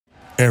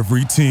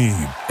Every team,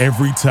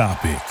 every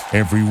topic,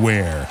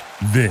 everywhere.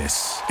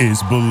 This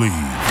is Believe.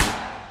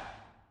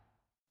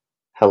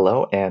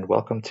 Hello and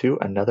welcome to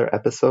another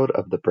episode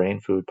of the Brain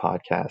Food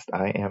Podcast.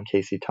 I am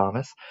Casey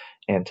Thomas,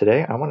 and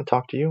today I want to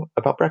talk to you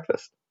about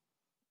breakfast.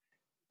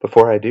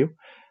 Before I do,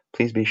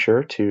 please be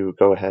sure to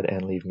go ahead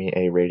and leave me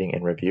a rating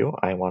and review.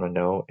 I want to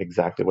know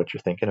exactly what you're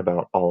thinking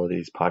about all of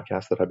these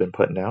podcasts that I've been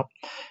putting out.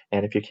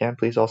 And if you can,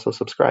 please also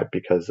subscribe,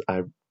 because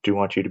I do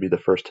want you to be the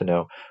first to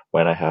know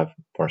when I have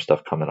more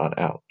stuff coming on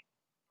out.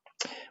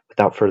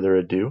 Without further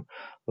ado,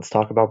 let's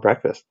talk about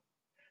breakfast.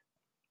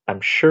 I'm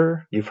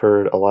sure you've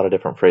heard a lot of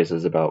different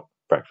phrases about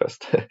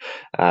breakfast.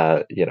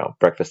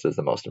 Breakfast is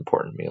the most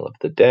important meal of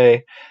the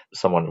day.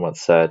 Someone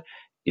once said,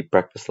 eat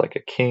breakfast like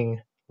a king,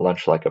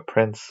 lunch like a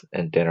prince,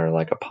 and dinner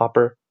like a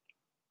pauper.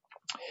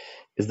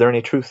 Is there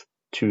any truth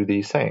to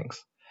these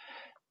sayings?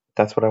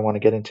 That's what I want to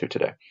get into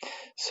today.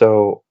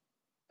 So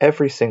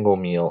every single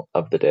meal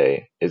of the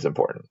day is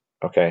important.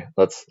 Okay,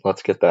 let's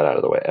get that out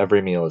of the way.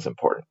 Every meal is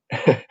important.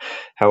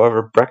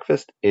 However,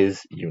 breakfast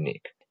is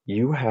unique.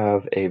 You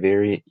have a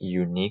very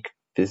unique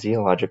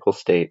physiological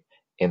state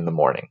in the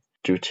morning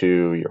due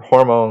to your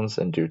hormones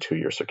and due to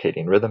your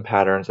circadian rhythm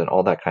patterns and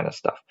all that kind of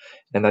stuff.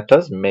 And that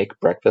does make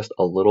breakfast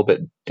a little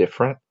bit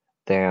different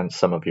than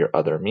some of your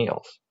other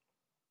meals.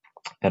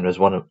 And as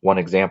one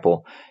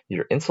example,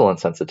 your insulin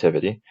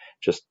sensitivity,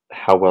 just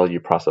how well you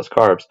process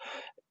carbs,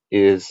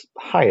 is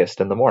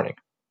highest in the morning.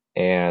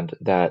 And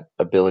that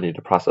ability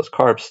to process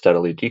carbs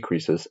steadily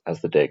decreases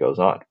as the day goes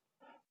on.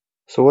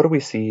 So what do we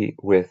see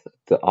with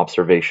the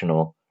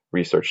observational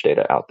research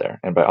data out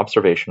there? And by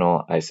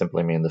observational, I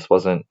simply mean this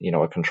wasn't,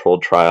 a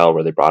controlled trial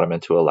where they brought them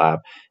into a lab.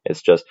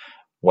 It's just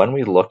when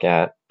we look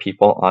at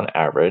people on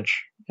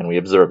average and we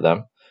observe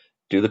them,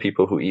 do the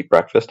people who eat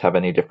breakfast have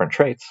any different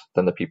traits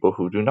than the people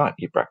who do not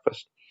eat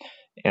breakfast?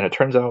 And it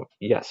turns out,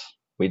 yes,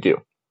 we do.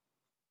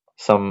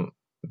 Some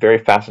very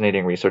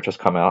fascinating research has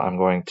come out. I'm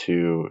going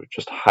to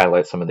just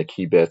highlight some of the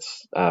key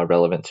bits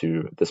relevant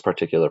to this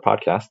particular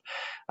podcast.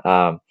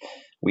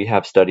 We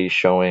have studies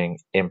showing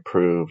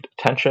improved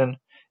attention,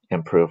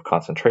 improved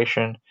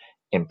concentration,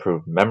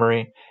 improved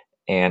memory,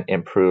 and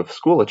improved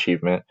school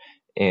achievement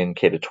in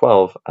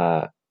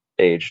K-12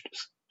 aged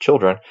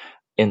children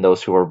in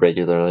those who are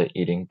regularly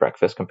eating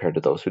breakfast compared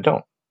to those who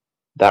don't.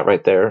 That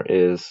right there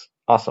is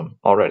awesome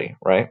already,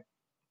 right?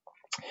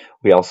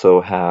 We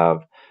also have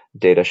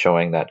data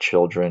showing that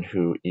children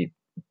who eat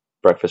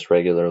breakfast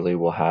regularly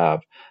will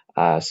have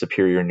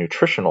superior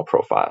nutritional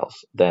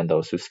profiles than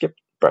those who skip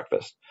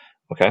breakfast.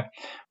 Okay.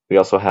 We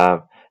also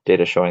have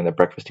data showing that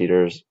breakfast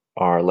eaters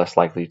are less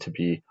likely to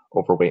be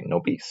overweight and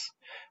obese.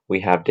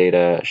 We have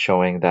data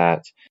showing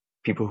that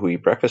people who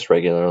eat breakfast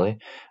regularly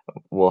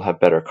will have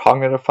better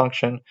cognitive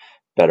function,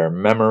 better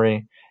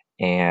memory,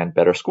 and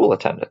better school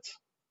attendance.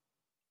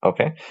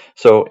 Okay.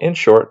 So in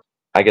short,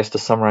 I guess to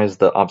summarize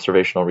the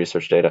observational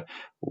research data,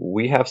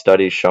 we have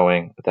studies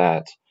showing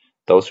that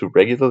those who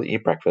regularly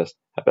eat breakfast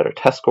have better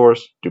test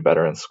scores, do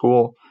better in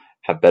school,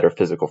 have better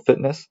physical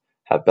fitness,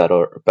 have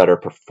better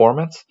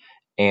performance,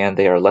 and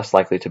they are less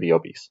likely to be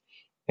obese.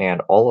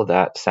 And all of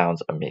that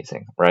sounds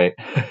amazing, right?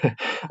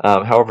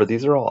 However,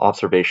 these are all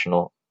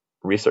observational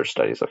research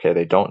studies, okay?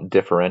 They don't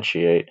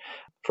differentiate,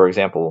 for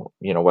example,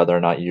 whether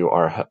or not you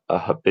are a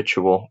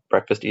habitual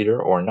breakfast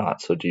eater or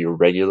not. So do you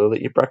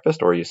regularly eat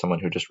breakfast, or are you someone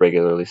who just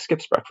regularly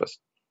skips breakfast?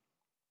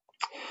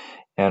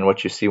 And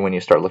what you see when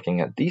you start looking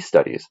at these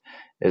studies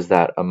is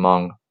that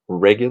among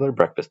regular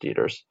breakfast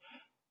eaters,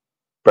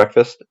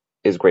 breakfast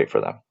is great for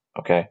them,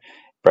 okay?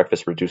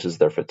 Breakfast reduces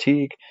their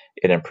fatigue,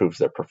 it improves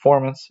their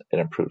performance, it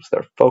improves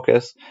their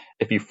focus.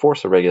 If you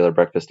force a regular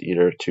breakfast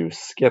eater to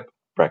skip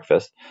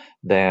breakfast,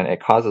 then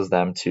it causes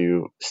them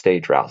to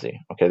stay drowsy,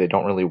 okay? They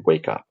don't really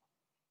wake up.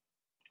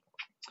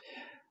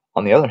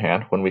 On the other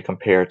hand, when we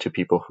compare to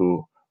people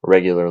who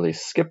regularly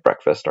skip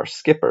breakfast, or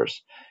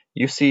skippers,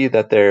 you see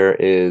that there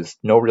is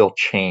no real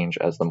change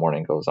as the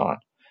morning goes on,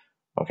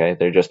 okay?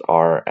 They just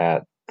are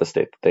at the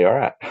state that they are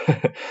at.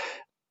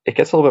 It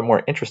gets a little bit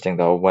more interesting,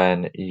 though,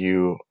 when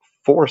you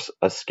force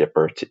a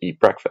skipper to eat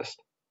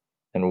breakfast.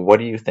 And what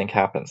do you think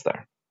happens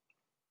there?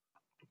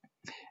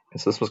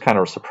 And so this was kind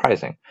of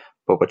surprising.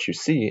 But what you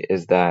see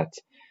is that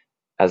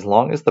as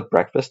long as the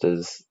breakfast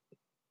is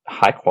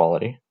high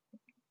quality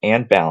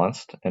and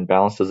balanced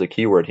is a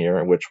key word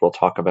here, which we'll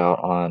talk about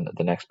on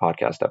the next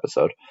podcast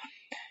episode,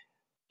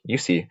 you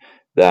see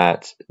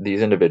that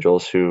these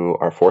individuals who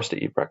are forced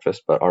to eat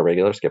breakfast but are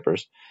regular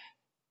skippers,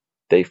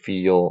 they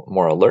feel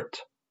more alert,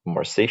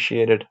 more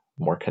satiated,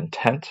 more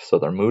content, so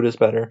their mood is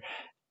better,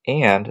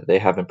 and they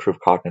have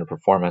improved cognitive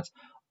performance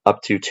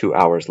up to 2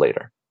 hours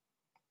later.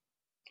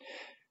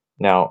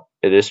 Now,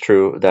 it is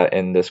true that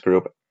in this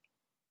group,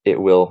 it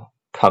will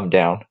come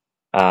down.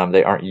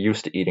 They aren't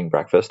used to eating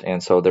breakfast,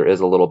 and so there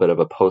is a little bit of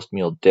a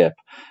post-meal dip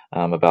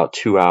about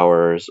 2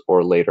 hours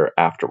or later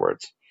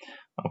afterwards.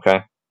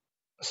 Okay,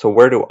 so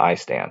where do I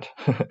stand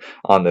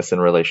on this in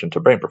relation to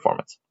brain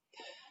performance?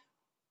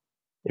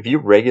 If you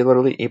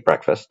regularly eat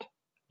breakfast,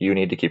 you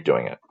need to keep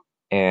doing it.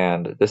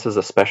 And this is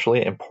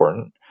especially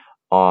important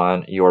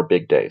on your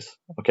big days.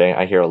 Okay,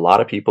 I hear a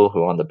lot of people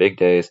who on the big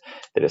days,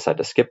 they decide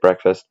to skip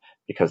breakfast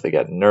because they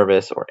get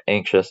nervous or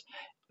anxious.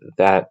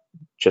 That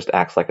just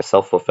acts like a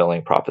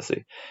self-fulfilling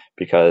prophecy,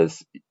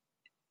 because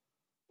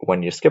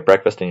when you skip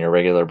breakfast and you're a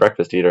regular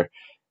breakfast eater,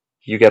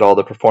 you get all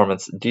the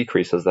performance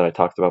decreases that I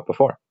talked about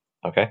before.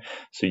 Okay,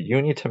 so you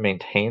need to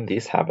maintain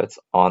these habits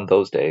on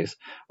those days,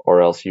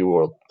 or else you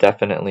will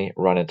definitely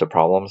run into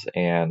problems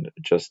and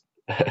just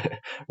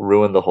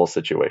ruin the whole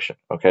situation.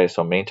 Okay,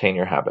 so maintain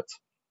your habits.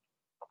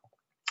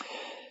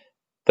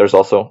 There's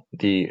also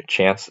the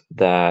chance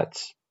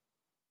that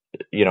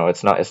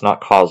it's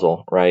not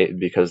causal, right?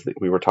 Because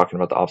we were talking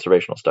about the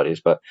observational studies,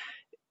 but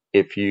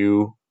if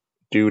you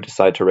do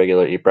decide to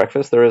regularly eat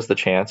breakfast, there is the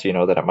chance,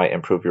 that it might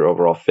improve your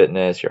overall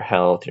fitness, your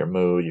health, your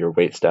mood, your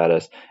weight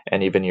status,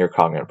 and even your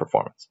cognitive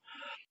performance.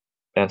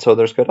 And so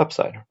there's good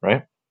upside,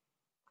 right?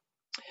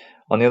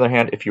 On the other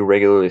hand, if you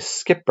regularly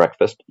skip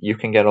breakfast, you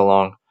can get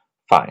along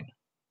fine.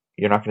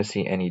 You're not going to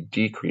see any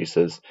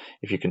decreases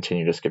if you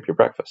continue to skip your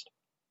breakfast.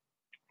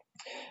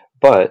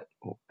 But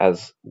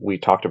as we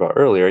talked about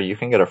earlier, you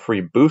can get a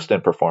free boost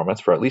in performance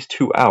for at least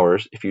 2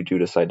 hours if you do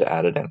decide to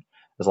add it in,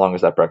 as long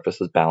as that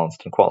breakfast is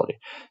balanced in quality.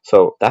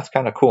 So that's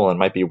kind of cool and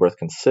might be worth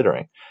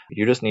considering.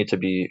 You just need to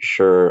be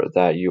sure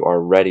that you are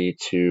ready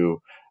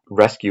to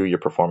rescue your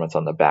performance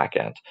on the back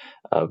end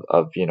of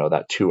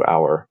that 2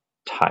 hour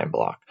time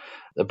block.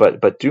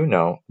 But do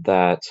know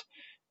that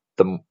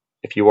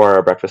if you are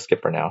a breakfast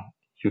skipper now,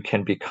 you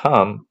can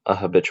become a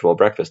habitual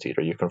breakfast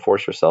eater. You can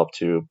force yourself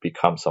to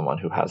become someone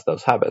who has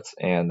those habits,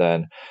 and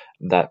then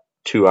that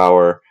 2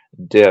 hour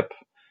dip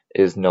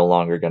is no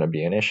longer going to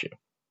be an issue.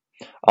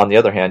 On the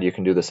other hand, you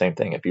can do the same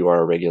thing. If you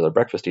are a regular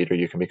breakfast eater,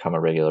 you can become a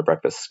regular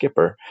breakfast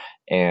skipper,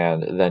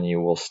 and then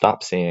you will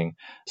stop seeing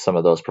some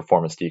of those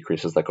performance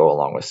decreases that go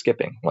along with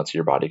skipping once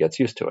your body gets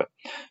used to it.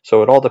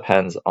 So it all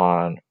depends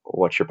on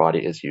what your body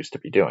is used to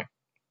be doing.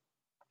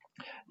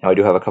 Now, I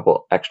do have a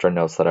couple extra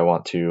notes that I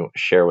want to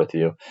share with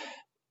you.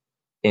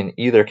 In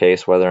either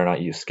case, whether or not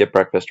you skip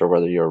breakfast or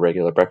whether you're a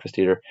regular breakfast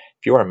eater,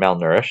 if you are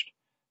malnourished,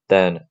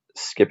 then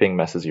skipping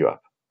messes you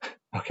up.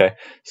 Okay,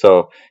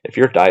 so if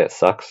your diet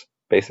sucks,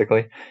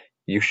 basically,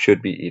 you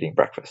should be eating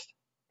breakfast.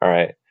 All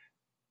right,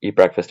 eat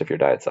breakfast if your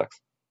diet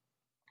sucks.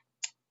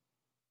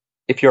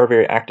 If you are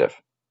very active,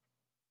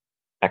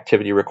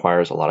 activity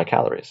requires a lot of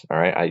calories. All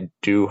right, I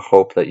do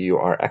hope that you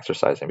are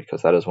exercising,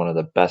 because that is one of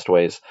the best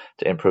ways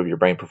to improve your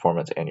brain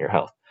performance and your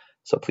health.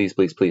 So please,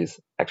 please, please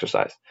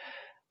exercise.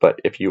 But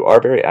if you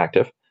are very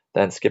active,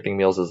 then skipping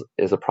meals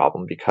is a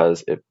problem,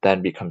 because it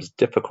then becomes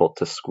difficult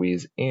to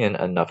squeeze in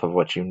enough of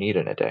what you need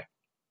in a day.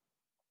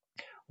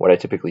 What I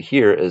typically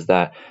hear is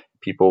that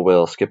people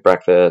will skip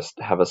breakfast,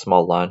 have a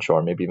small lunch,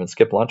 or maybe even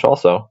skip lunch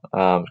also,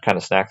 kind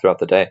of snack throughout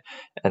the day,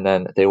 and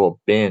then they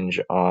will binge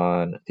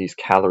on these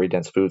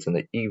calorie-dense foods in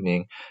the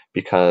evening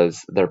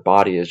because their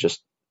body is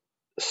just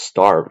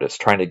starved. It's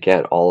trying to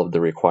get all of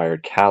the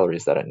required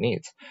calories that it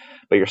needs.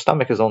 But your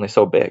stomach is only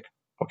so big.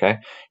 Okay,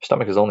 your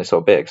stomach is only so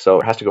big, so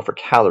it has to go for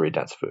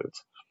calorie-dense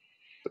foods.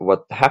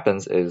 What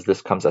happens is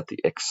this comes at the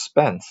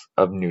expense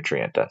of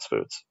nutrient-dense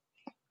foods.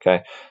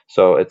 Okay,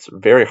 so it's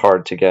very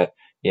hard to get,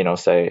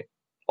 say,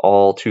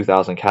 all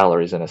 2,000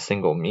 calories in a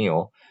single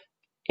meal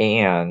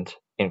and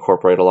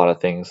incorporate a lot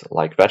of things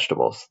like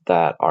vegetables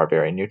that are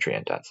very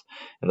nutrient-dense.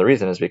 And the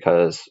reason is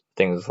because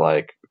things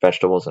like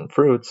vegetables and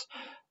fruits,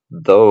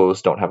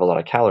 those don't have a lot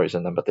of calories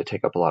in them, but they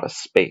take up a lot of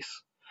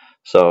space.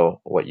 So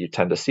what you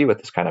tend to see with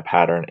this kind of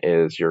pattern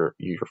is you're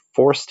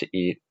forced to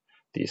eat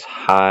these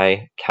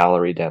high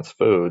calorie dense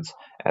foods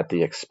at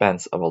the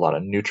expense of a lot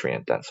of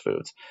nutrient dense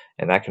foods.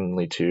 And that can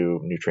lead to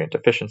nutrient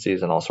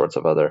deficiencies and all sorts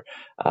of other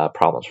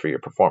problems for your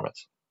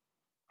performance.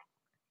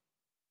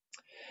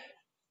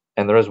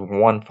 And there is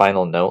one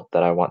final note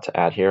that I want to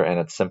add here, and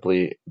it's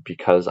simply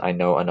because I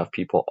know enough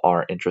people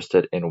are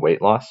interested in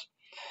weight loss.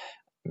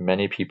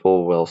 Many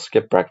people will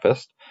skip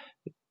breakfast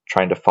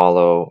trying to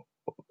follow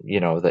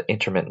the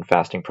intermittent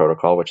fasting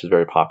protocol, which is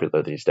very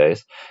popular these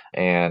days.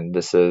 And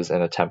this is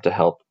an attempt to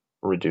help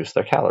reduce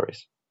their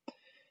calories.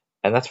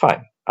 And that's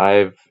fine.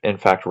 I've, in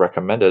fact,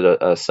 recommended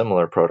a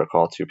similar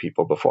protocol to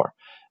people before.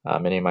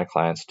 Many of my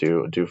clients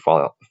do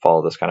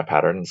follow this kind of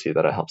pattern and see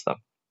that it helps them.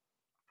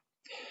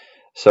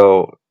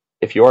 So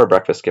if you are a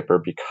breakfast skipper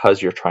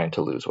because you're trying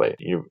to lose weight,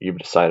 you've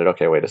decided,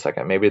 okay, wait a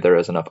second, maybe there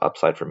is enough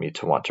upside for me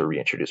to want to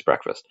reintroduce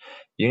breakfast.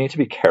 You need to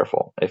be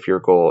careful if your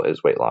goal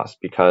is weight loss,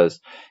 because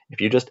if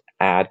you just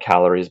add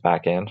calories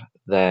back in,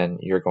 then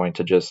you're going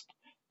to just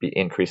be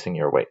increasing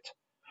your weight.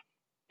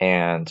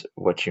 And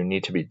what you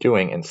need to be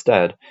doing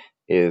instead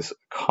is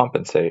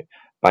compensate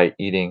by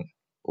eating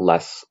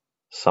less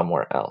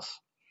somewhere else.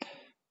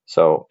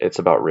 So it's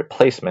about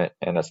replacement,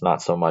 and it's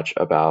not so much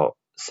about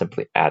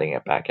simply adding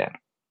it back in.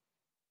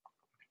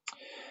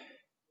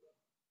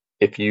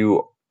 If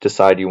you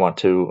decide you want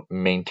to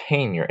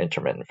maintain your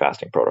intermittent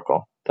fasting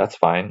protocol, that's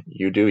fine.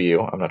 You do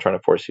you. I'm not trying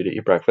to force you to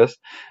eat breakfast,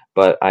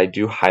 but I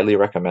do highly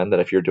recommend that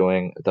if you're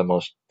doing the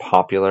most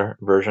popular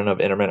version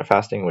of intermittent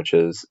fasting, which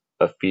is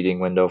a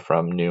feeding window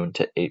from noon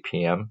to 8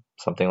 p.m.,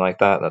 something like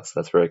that,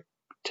 that's very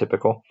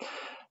typical,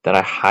 then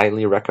I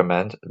highly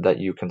recommend that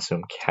you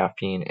consume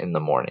caffeine in the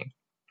morning.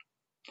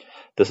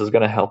 This is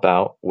going to help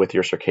out with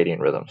your circadian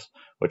rhythms,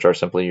 which are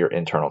simply your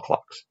internal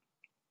clocks.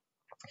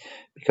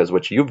 Because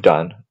what you've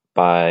done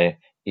by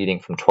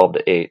eating from 12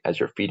 to 8 as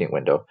your feeding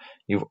window,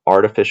 you've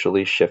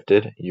artificially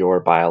shifted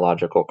your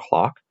biological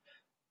clock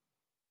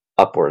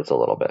upwards a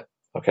little bit,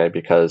 okay?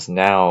 Because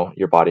now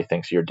your body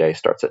thinks your day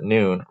starts at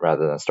noon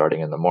rather than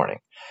starting in the morning.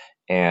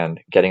 And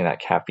getting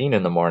that caffeine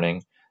in the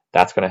morning,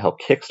 that's going to help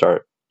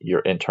kickstart your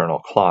internal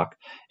clock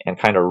and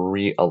kind of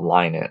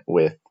realign it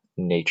with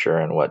nature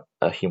and what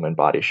a human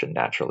body should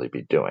naturally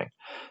be doing.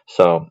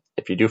 So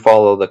if you do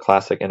follow the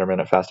classic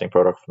intermittent fasting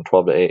protocol from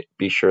 12 to 8,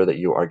 be sure that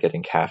you are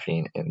getting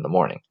caffeine in the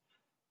morning.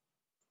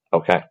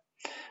 Okay,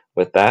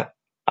 with that,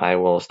 I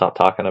will stop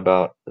talking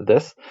about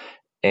this,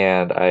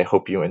 and I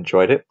hope you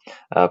enjoyed it.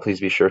 Please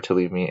be sure to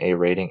leave me a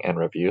rating and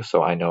review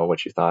so I know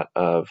what you thought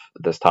of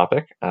this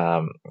topic.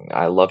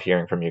 I love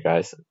hearing from you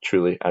guys.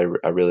 Truly, I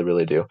really,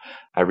 really do.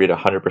 I read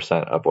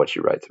 100% of what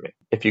you write to me.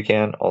 If you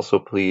can, also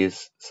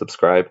please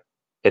subscribe.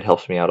 It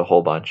helps me out a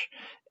whole bunch,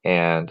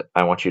 and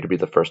I want you to be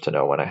the first to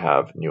know when I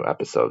have new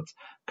episodes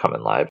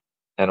coming live.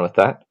 And with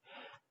that,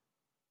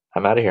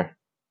 I'm out of here.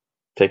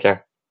 Take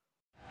care.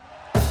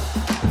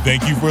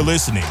 Thank you for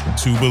listening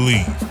to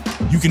Believe.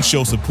 You can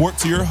show support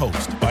to your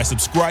host by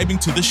subscribing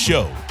to the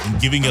show and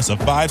giving us a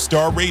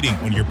 5-star rating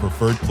on your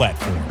preferred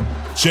platform.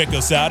 Check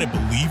us out at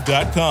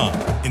Believe.com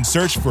and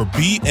search for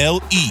BLEAV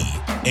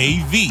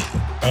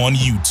on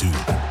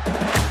YouTube.